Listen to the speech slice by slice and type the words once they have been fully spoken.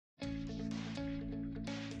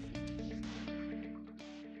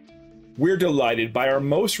We're delighted by our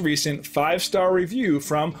most recent 5-star review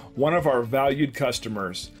from one of our valued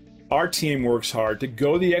customers. Our team works hard to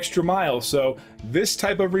go the extra mile, so this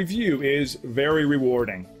type of review is very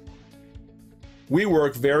rewarding. We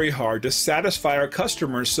work very hard to satisfy our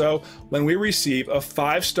customers, so when we receive a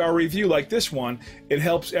 5-star review like this one, it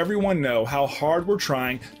helps everyone know how hard we're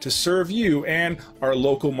trying to serve you and our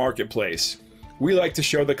local marketplace. We like to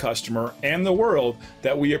show the customer and the world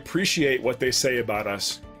that we appreciate what they say about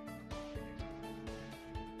us.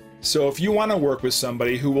 So if you want to work with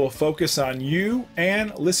somebody who will focus on you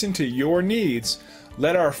and listen to your needs,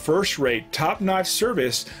 let our first-rate, top-notch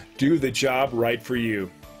service do the job right for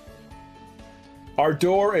you. Our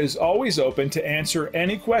door is always open to answer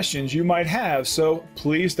any questions you might have, so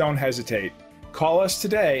please don't hesitate. Call us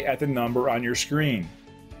today at the number on your screen.